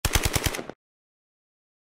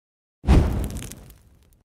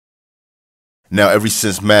Now, ever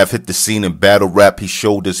since Math hit the scene in battle rap, he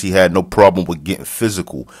showed us he had no problem with getting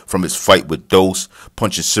physical, from his fight with Dose,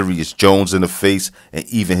 punching Serious Jones in the face, and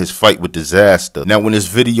even his fight with Disaster. Now, in this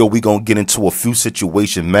video, we gonna get into a few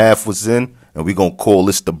situations Math was in, and we gonna call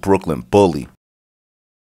this the Brooklyn Bully.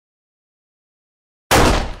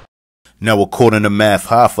 Now, according to Math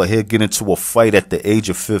Hoffa, he'll get into a fight at the age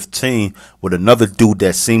of 15 with another dude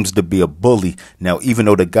that seems to be a bully. Now, even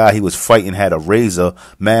though the guy he was fighting had a razor,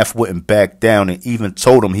 Math wouldn't back down and even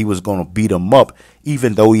told him he was going to beat him up,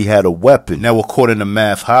 even though he had a weapon. Now, according to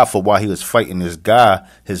Math Hoffa, while he was fighting this guy,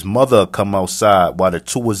 his mother had come outside while the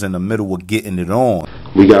two was in the middle of getting it on.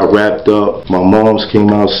 We got wrapped up. My moms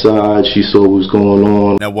came outside. She saw what was going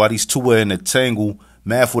on. Now, while these two were in a tangle,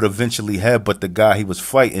 Math would eventually headbutt the guy he was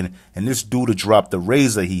fighting, and this dude would drop the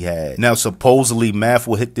razor he had. Now, supposedly, Math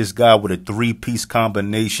will hit this guy with a 3-piece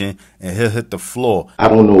combination, and he'll hit the floor. I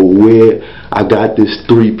don't know where I got this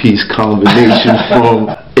 3-piece combination from.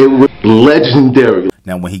 It was legendary.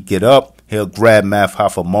 Now, when he get up, he'll grab Math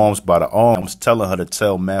Hoffa moms by the arms, telling her to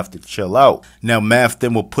tell Math to chill out. Now, Math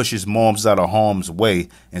then will push his moms out of harm's way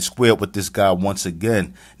and square up with this guy once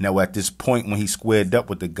again. Now, at this point, when he squared up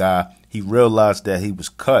with the guy, he realized that he was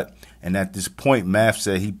cut. And at this point, Math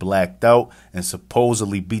said he blacked out and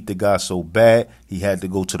supposedly beat the guy so bad, he had to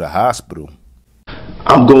go to the hospital.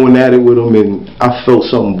 I'm going at it with him, and I felt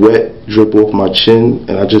something wet drip off my chin,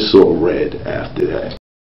 and I just saw red after that.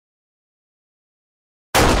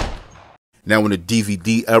 Now, in the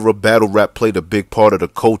DVD era, battle rap played a big part of the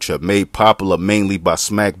culture, made popular mainly by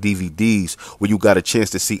Smack DVDs, where you got a chance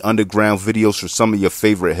to see underground videos from some of your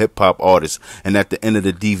favorite hip-hop artists. And at the end of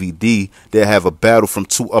the DVD, they'll have a battle from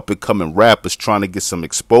two up-and-coming rappers trying to get some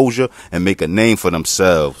exposure and make a name for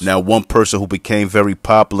themselves. Now, one person who became very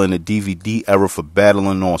popular in the DVD era for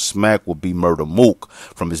battling on Smack would be Murda Mook,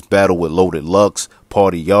 from his battle with Loaded Lux,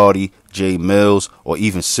 Party Yardy, J Mills, or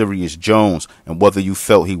even Serious Jones. And whether you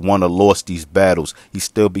felt he won or lost these battles, he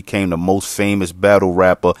still became the most famous battle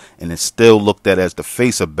rapper and is still looked at as the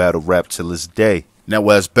face of battle rap till this day. Now,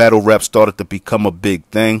 as battle rap started to become a big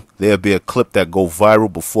thing, there'd be a clip that go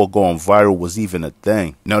viral before going viral was even a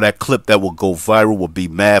thing. Now, that clip that will go viral would be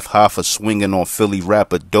Math Hoffa swinging on Philly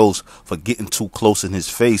rapper Dose for getting too close in his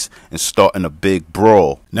face and starting a big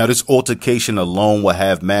brawl. Now, this altercation alone will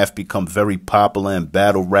have Math become very popular in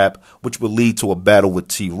battle rap, which would lead to a battle with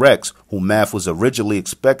T-Rex, who Math was originally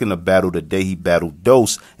expecting to battle the day he battled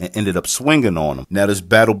Dose and ended up swinging on him. Now, this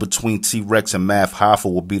battle between T-Rex and Math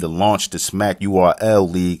Hoffa will be the launch to Smack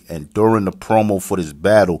URL League, and during the promo for this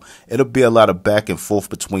battle, it'll be a lot of back and forth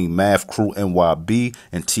between Math Crew NYB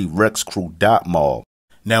and T-Rex Crew Dot Mob.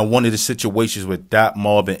 Now, one of the situations with Dot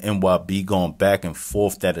Mob and NYB going back and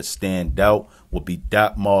forth that'll stand out would be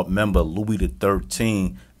Dot Mob member Louis the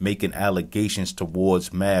 13th making allegations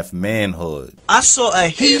towards Math manhood. I saw a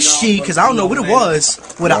he/she, because I don't know what it was,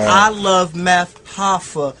 with an I Love Math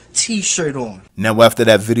Hoffa t-shirt on. Now, after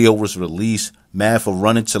that video was released, Math will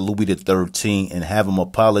run into Louis the 13th and have him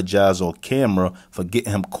apologize on camera for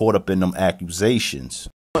getting him caught up in them accusations.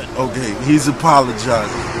 Okay, he's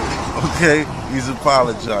apologizing. Okay, he's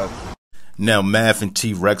apologizing. Now, Math and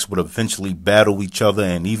T-Rex would eventually battle each other,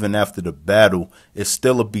 and even after the battle, it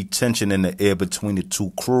still be tension in the air between the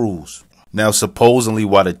two crews. Now, supposedly,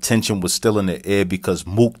 while the tension was still in the air because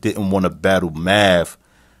Mook didn't want to battle Math,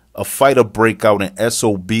 a fighter break out in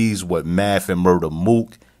SOBs with Math and Murda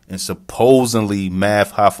Mook, and supposedly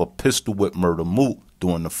Math Hoffa pistol whipped Murda Mook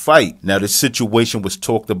during the fight. Now, this situation was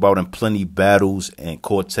talked about in plenty battles, and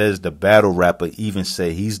Cortez, the battle rapper, even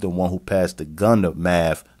said he's the one who passed the gun to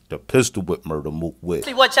Math, the pistol whip Murda Mook with.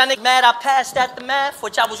 See what y'all niggas mad I passed at the Math,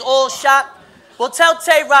 which I was all shot? Well, tell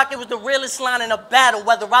Tay-Rock it was the realest line in a battle,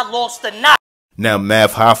 whether I lost or not. Now,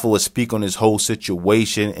 Math Hoffa will speak on his whole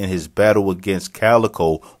situation in his battle against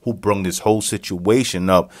Calico, who brung this whole situation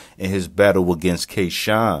up in his battle against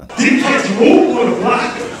K-Shine. Did he catch Mook on the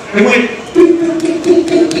block and went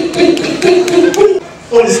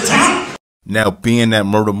on his top? Now, being that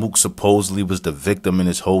Murda Mook supposedly was the victim in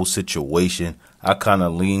this whole situation, I kind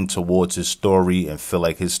of lean towards his story and feel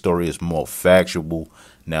like his story is more factual.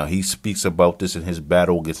 Now, he speaks about this in his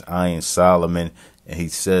battle against Iron Solomon, and he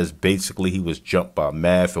says basically he was jumped by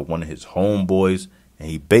Math and one of his homeboys, and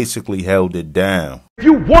he basically held it down. If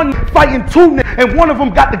you won fighting two and one of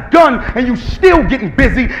them got the gun and you still getting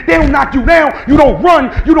busy, they don't knock you down, you don't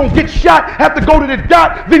run, you don't get shot, have to go to the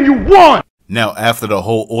dot, then you won. Now, after the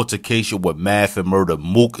whole altercation with Math and Murda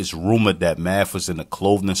Mook, it's rumored that Math was in a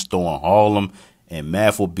clothing store in Harlem, and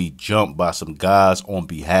Math will be jumped by some guys on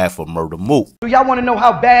behalf of Murda Mook. Do y'all want to know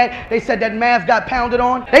how bad they said that Math got pounded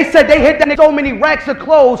on? They said they hit that so many racks of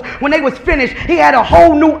clothes when they was finished, he had a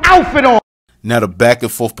whole new outfit on. Now, the back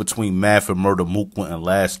and forth between Math and Murda Mook wouldn't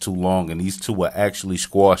last too long, and these two would actually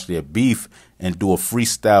squash their beef and do a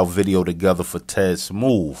freestyle video together for Ted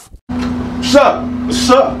Smooth. What's up?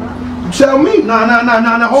 What's up? You tell me.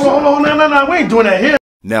 Nah. Hold on. Nah. We ain't doing that here.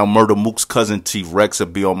 Now, Murda Mook's cousin T-Rex will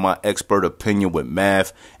be on my expert opinion with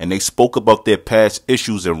Math, and they spoke about their past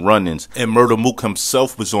issues and run-ins. And Murda Mook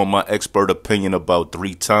himself was on my expert opinion about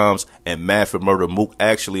 3 times, and Math and Murda Mook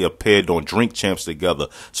actually appeared on Drink Champs together,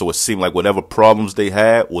 so it seemed like whatever problems they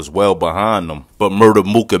had was well behind them. But Murda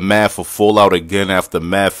Mook and Math will fall out again after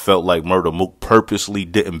Math felt like Murda Mook purposely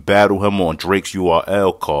didn't battle him on Drake's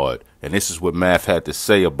URL card, and this is what Math had to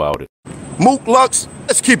say about it. Mook, Lux,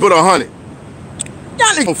 let's keep it 100. Y'all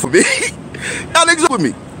niggas for me. Y'all niggas with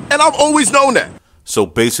me. And I've always known that. So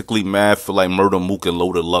basically, Math feel like Murda Mook and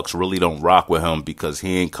Loaded Lux really don't rock with him because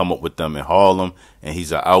he ain't come up with them in Harlem, and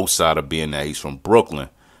he's an outsider being that he's from Brooklyn.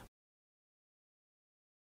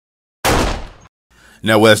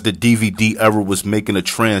 Now, as the DVD era was making a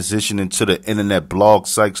transition into the internet blog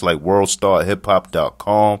sites like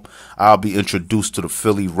worldstarhiphop.com, I'll be introduced to the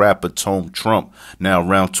Philly rapper Tone Trump. Now,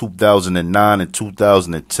 around 2009 and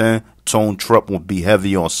 2010, Tone Trump would be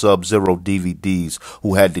heavy on Sub-Zero DVDs,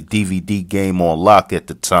 who had the DVD game on lock at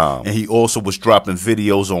the time. And he also was dropping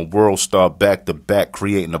videos on WorldStar back-to-back,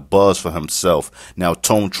 creating a buzz for himself. Now,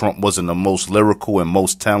 Tone Trump wasn't the most lyrical and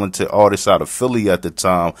most talented artist out of Philly at the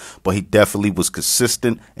time, but he definitely was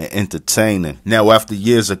consistent and entertaining. Now, after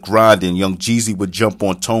years of grinding, Young Jeezy would jump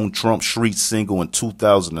on Tone Trump's Street single in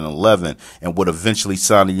 2011 and would eventually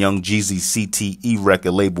sign the Young Jeezy CTE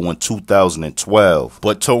record label in 2012.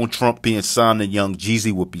 But Tone Trump being signed to Young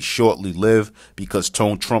Jeezy would be shortly lived because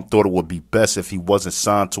Tone Trump thought it would be best if he wasn't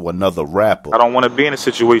signed to another rapper. I don't want to be in a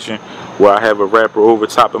situation where I have a rapper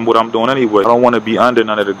overtopping what I'm doing anyway. I don't want to be under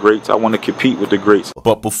none of the greats. I want to compete with the greats.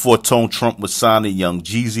 But before Tone Trump was signed to Young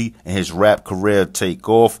Jeezy and his rap career take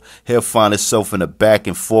off, he'll find himself in a back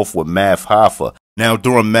and forth with Math Hoffa. Now,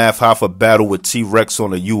 during Math Hoffa battle with T-Rex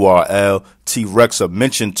on the URL, T-Rex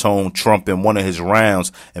mentioned Tone Trump in one of his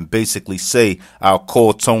rounds and basically say, "I'll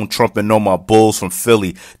call Tone Trump and know my bulls from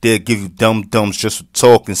Philly. They'll give you dum-dums just for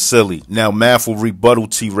talking silly." Now, Math will rebuttal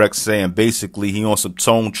T-Rex saying basically he on some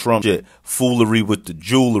Tone Trump shit, foolery with the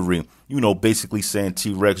jewelry. You know, basically saying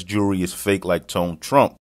T-Rex jewelry is fake like Tone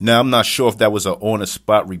Trump. Now, I'm not sure if that was an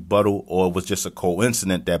on-the-spot rebuttal or it was just a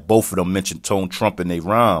coincidence that both of them mentioned Tone Trump in their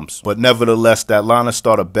rhymes. But nevertheless, that line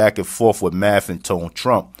started back and forth with Math and Tone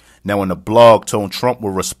Trump. Now, in the blog, Tone Trump will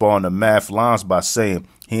respond to Math lines by saying,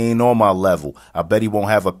 "He ain't on my level. I bet he won't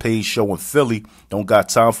have a paid show in Philly. Don't got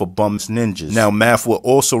time for bums ninjas." Now, Math will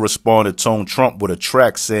also respond to Tone Trump with a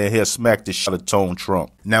track saying he'll smack the shit out of Tone Trump.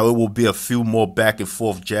 Now, it will be a few more back and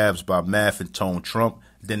forth jabs by Math and Tone Trump.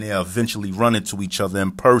 Then they'll eventually run into each other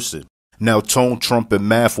in person. Now, Tone Trump and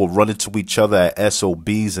Math will run into each other at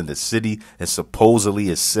SOBs in the city, and supposedly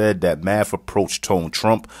it's said that Math approached Tone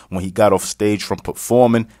Trump when he got off stage from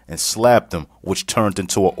performing and slapped him, which turned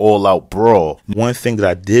into an all-out brawl. One thing that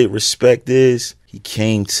I did respect is he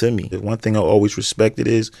came to me. The one thing I always respected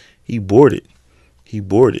is he boarded. He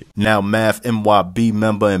boarded. Now, Math MYB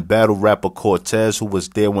member and battle rapper Cortez, who was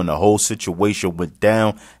there when the whole situation went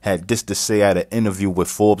down, had this to say at an interview with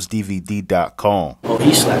ForbesDVD.com. Oh,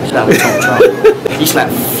 he slapped shit out of Tone Trump. He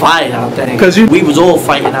slapped fire out there. Because we was all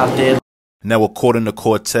fighting out there. Now, according to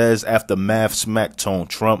Cortez, after Math smacked Tone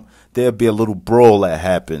Trump, there'd be a little brawl that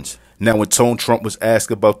happens. Now, when Tone Trump was asked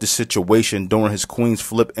about this situation during his Queen's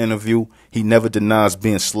Flip interview, he never denies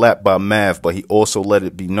being slapped by Math, but he also let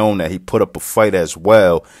it be known that he put up a fight as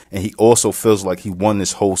well, and he also feels like he won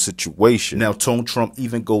this whole situation. Now, Tone Trump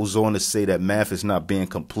even goes on to say that Math is not being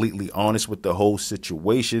completely honest with the whole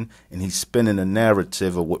situation, and he's spinning a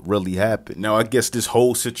narrative of what really happened. Now, I guess this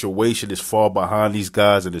whole situation is far behind these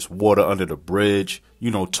guys and it's water under the bridge. You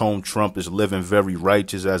know, Tone Trump is living very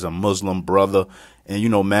righteous as a Muslim brother. And, you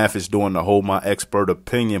know, Math is doing the whole My Expert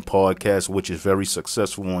Opinion podcast, which is very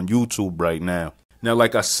successful on YouTube right now. Now,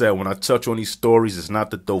 like I said, when I touch on these stories, it's not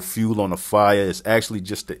to throw fuel on the fire. It's actually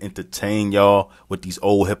just to entertain y'all with these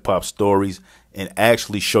old hip-hop stories and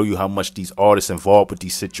actually show you how much these artists involved with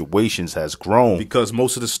these situations has grown. Because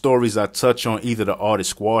most of the stories I touch on, either the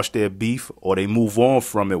artists squash their beef or they move on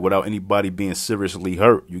from it without anybody being seriously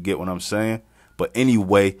hurt. You get what I'm saying? But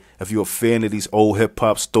anyway, if you're a fan of these old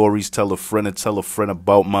hip-hop stories, tell a friend and tell a friend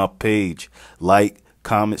about my page. Like,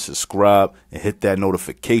 comment, subscribe, and hit that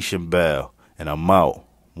notification bell. And I'm out.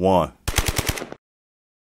 1.